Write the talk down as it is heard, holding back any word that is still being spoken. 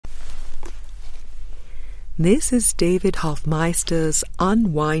This is David Hoffmeister's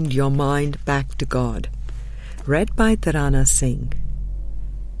Unwind Your Mind Back to God, read by Tarana Singh.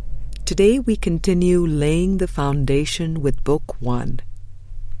 Today we continue laying the foundation with Book 1.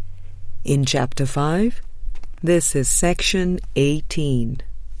 In Chapter 5, this is Section 18,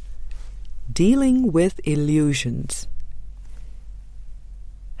 Dealing with Illusions.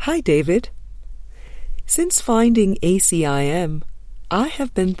 Hi David. Since finding ACIM, I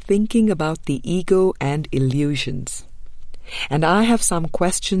have been thinking about the ego and illusions, and I have some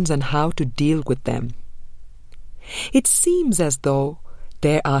questions on how to deal with them. It seems as though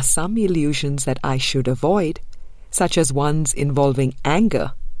there are some illusions that I should avoid, such as ones involving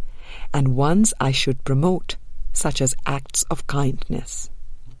anger, and ones I should promote, such as acts of kindness.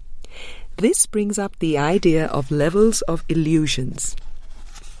 This brings up the idea of levels of illusions.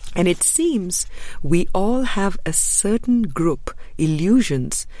 And it seems we all have a certain group,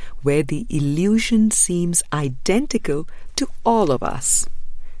 illusions, where the illusion seems identical to all of us.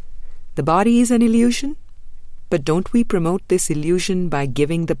 The body is an illusion, but don't we promote this illusion by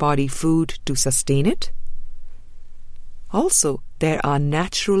giving the body food to sustain it? Also, there are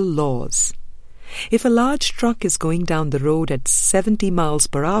natural laws. If a large truck is going down the road at 70 miles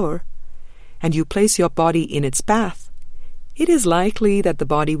per hour, and you place your body in its path, it is likely that the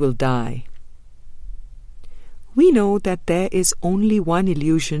body will die. We know that there is only one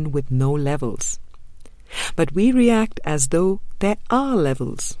illusion with no levels, but we react as though there are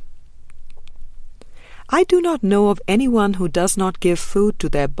levels. I do not know of anyone who does not give food to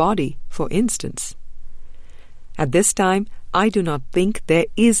their body, for instance. At this time, I do not think there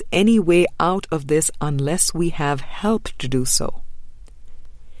is any way out of this unless we have help to do so.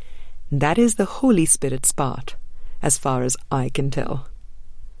 That is the Holy Spirit's part, as far as I can tell.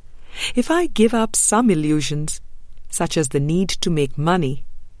 If I give up some illusions, such as the need to make money,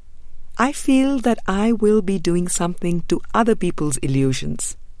 I feel that I will be doing something to other people's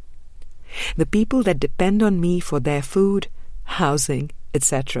illusions, the people that depend on me for their food, housing,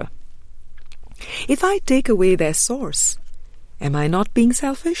 etc. If I take away their source, am I not being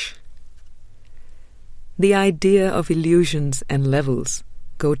selfish? The idea of illusions and levels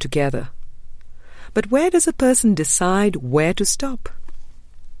go together. But where does a person decide where to stop?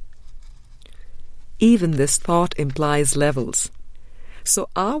 Even this thought implies levels. So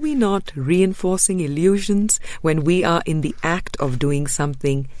are we not reinforcing illusions when we are in the act of doing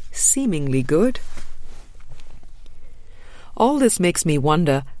something seemingly good? All this makes me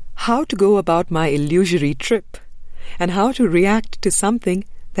wonder how to go about my illusory trip and how to react to something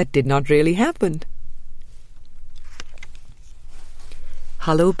that did not really happen.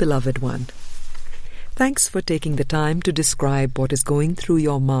 Hello, beloved one. Thanks for taking the time to describe what is going through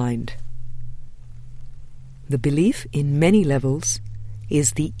your mind. The belief in many levels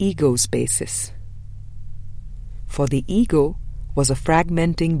is the ego's basis. For the ego was a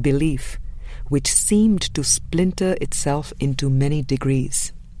fragmenting belief which seemed to splinter itself into many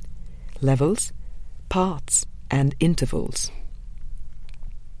degrees, levels, parts, and intervals.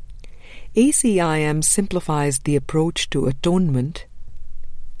 ACIM simplifies the approach to atonement,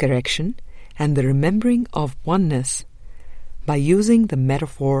 correction, and the remembering of oneness by using the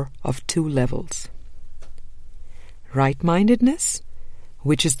metaphor of two levels. Right-mindedness,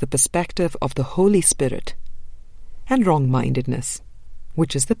 which is the perspective of the Holy Spirit, and wrong-mindedness,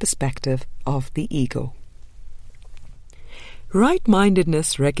 which is the perspective of the ego.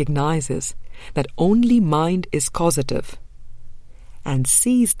 Right-mindedness recognizes that only mind is causative and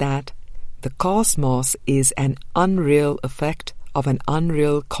sees that the cosmos is an unreal effect of an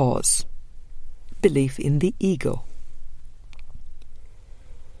unreal cause. Belief in the ego.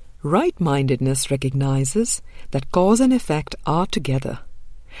 Right-mindedness recognizes that cause and effect are together,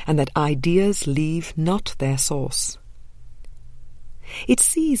 and that ideas leave not their source. It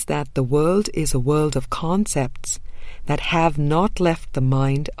sees that the world is a world of concepts that have not left the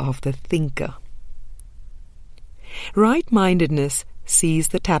mind of the thinker. Right-mindedness sees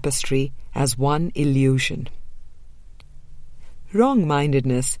the tapestry as one illusion.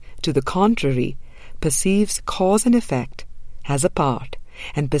 Wrong-mindedness, to the contrary, perceives cause and effect as a part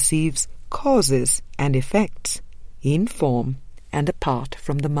and perceives causes and effects in form and apart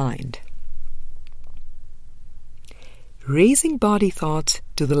from the mind. Raising body thoughts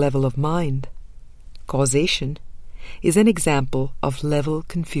to the level of mind, causation, is an example of level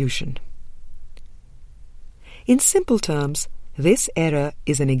confusion. In simple terms, this error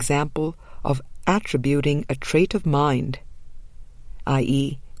is an example of attributing a trait of mind,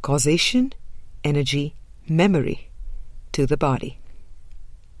 i.e., causation, energy, memory, to the body.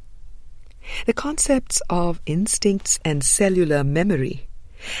 The concepts of instincts and cellular memory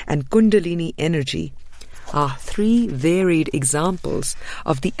and Kundalini energy are three varied examples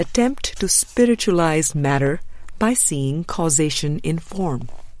of the attempt to spiritualize matter by seeing causation in form.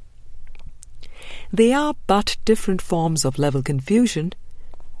 They are but different forms of level confusion,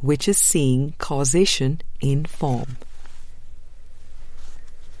 which is seeing causation in form.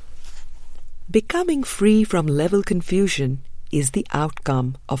 Becoming free from level confusion is the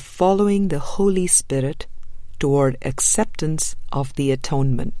outcome of following the Holy Spirit toward acceptance of the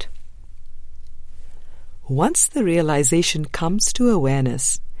atonement. Once the realization comes to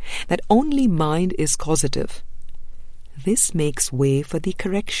awareness that only mind is causative, this makes way for the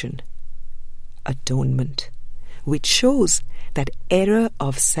correction, atonement, which shows that error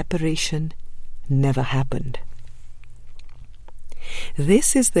of separation never happened.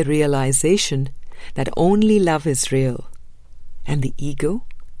 This is the realization that only love is real and the ego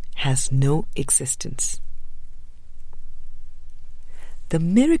has no existence. The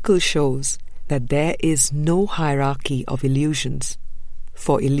miracle shows that there is no hierarchy of illusions,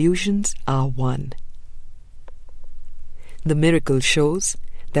 for illusions are one. The miracle shows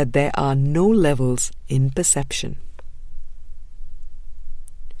that there are no levels in perception.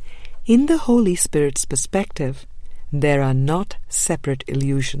 In the Holy Spirit's perspective, there are not separate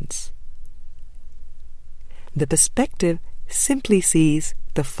illusions. The perspective simply sees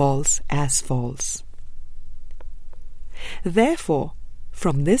the false as false. Therefore,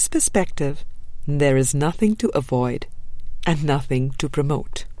 from this perspective, there is nothing to avoid and nothing to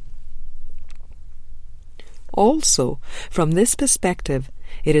promote. Also, from this perspective,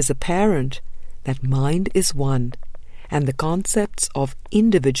 it is apparent that mind is one, and the concepts of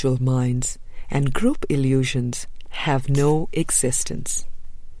individual minds and group illusions have no existence.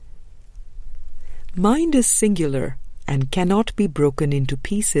 Mind is singular and cannot be broken into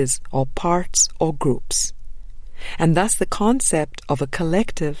pieces or parts or groups, and thus the concept of a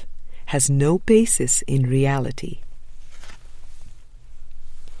collective has no basis in reality.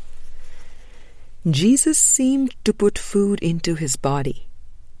 Jesus seemed to put food into his body,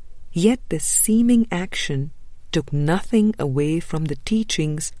 yet the seeming action took nothing away from the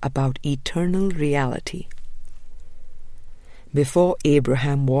teachings about eternal reality. Before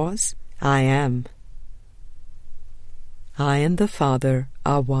Abraham was, I am. I and the Father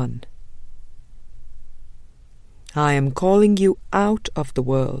are one. I am calling you out of the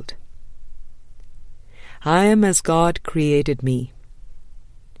world. I am as God created me.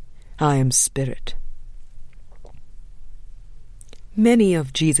 I am Spirit. Many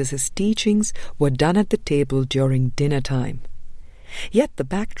of Jesus' teachings were done at the table during dinner time, yet the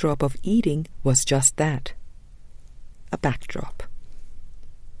backdrop of eating was just that, a backdrop.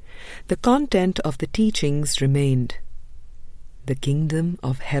 The content of the teachings remained. The kingdom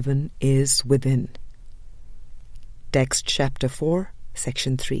of heaven is within. Text chapter 4,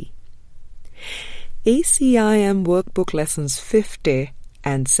 section 3. ACIM Workbook Lessons 50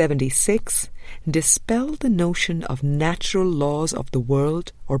 and 76 dispel the notion of natural laws of the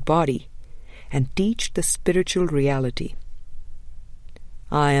world or body and teach the spiritual reality.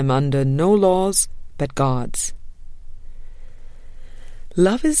 I am under no laws but God's.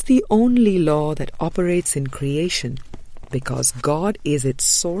 Love is the only law that operates in creation because God is its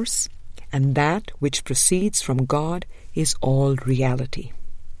source, and that which proceeds from God is all reality.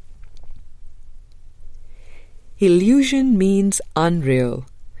 Illusion means unreal,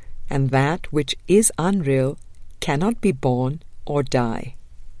 and that which is unreal cannot be born or die.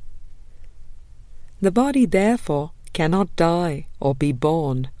 The body, therefore, cannot die or be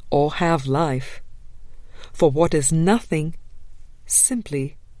born or have life, for what is nothing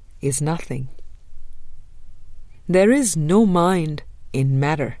simply is nothing. There is no mind in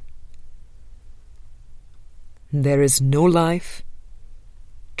matter. There is no life,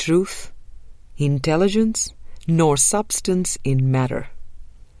 truth, intelligence, nor substance in matter.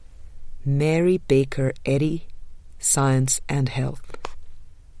 Mary Baker Eddy, Science and Health.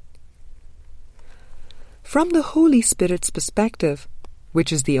 From the Holy Spirit's perspective,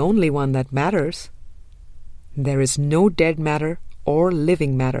 which is the only one that matters, there is no dead matter or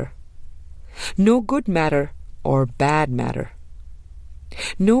living matter, no good matter or bad matter,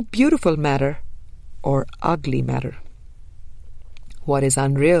 no beautiful matter or ugly matter. What is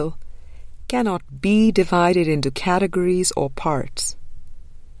unreal cannot be divided into categories or parts.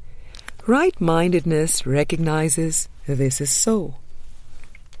 Right-mindedness recognizes this is so.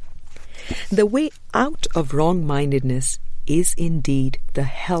 The way out of wrong-mindedness is indeed the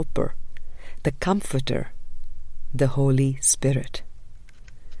helper, the comforter, the Holy Spirit.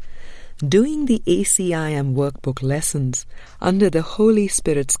 Doing the ACIM workbook lessons under the Holy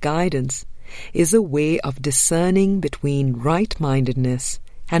Spirit's guidance is a way of discerning between right-mindedness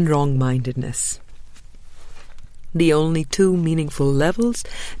and wrong-mindedness. the only two meaningful levels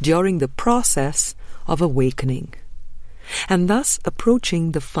during the process of awakening, and thus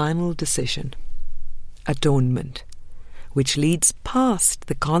approaching the final decision, atonement, which leads past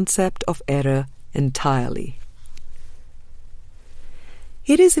the concept of error entirely.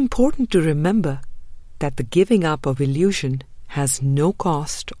 It is important to remember that the giving up of illusion has no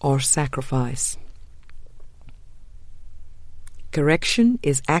cost or sacrifice. Correction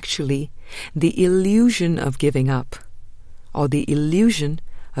is actually the illusion of giving up, or the illusion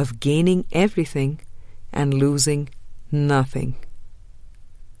of gaining everything and losing nothing.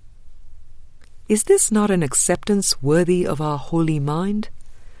 Is this not an acceptance worthy of our holy mind?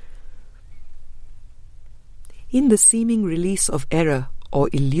 In the seeming release of error or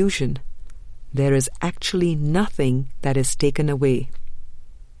illusion, there is actually nothing that is taken away.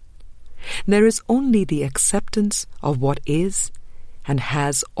 There is only the acceptance of what is and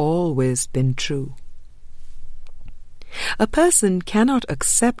has always been true. A person cannot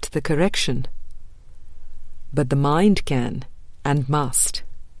accept the correction, but the mind can and must.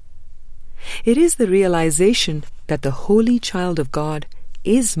 It is the realization that the holy child of God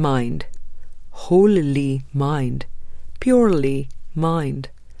is mind, holily mind, purely mind,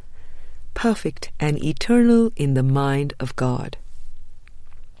 perfect and eternal in the mind of God.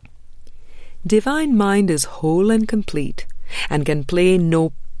 Divine mind is whole and complete and can play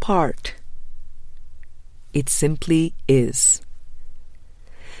no part. It simply is.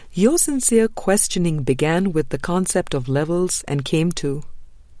 Your sincere questioning began with the concept of levels and came to,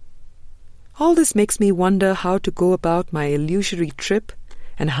 all this makes me wonder how to go about my illusory trip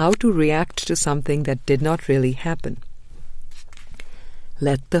and how to react to something that did not really happen.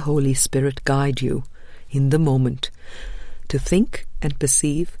 Let the Holy Spirit guide you in the moment to think and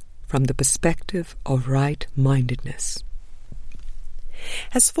perceive from the perspective of right-mindedness.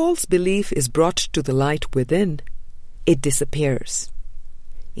 As false belief is brought to the light within, it disappears.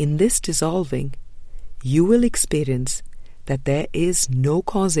 In this dissolving, you will experience that there is no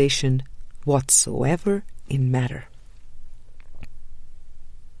causation whatsoever in matter.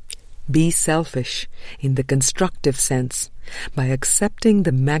 Be selfish in the constructive sense by accepting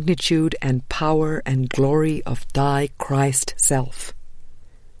the magnitude and power and glory of thy Christ self,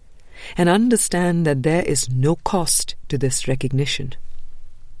 and understand that there is no cost to this recognition.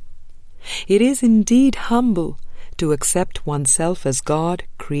 It is indeed humble to accept oneself as God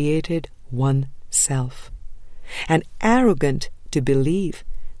created oneself, and arrogant to believe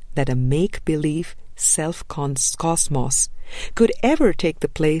that a make-believe self-cosmos could ever take the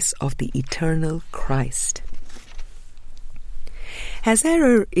place of the eternal Christ. As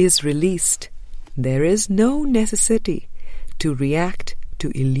error is released, there is no necessity to react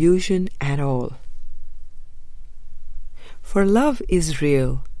to illusion at all. For love is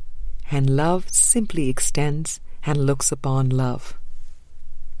real, and love simply extends and looks upon love.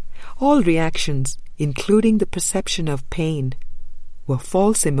 All reactions, including the perception of pain, were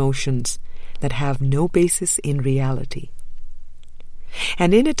false emotions that have no basis in reality.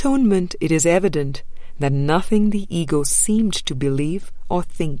 And in atonement it is evident that nothing the ego seemed to believe or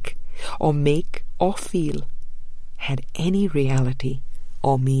think or make or feel had any reality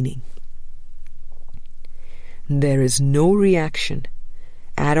or meaning. There is no reaction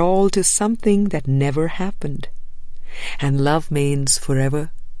at all to something that never happened, and love remains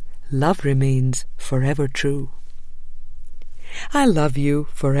forever true. I love you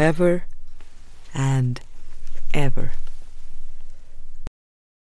forever and ever.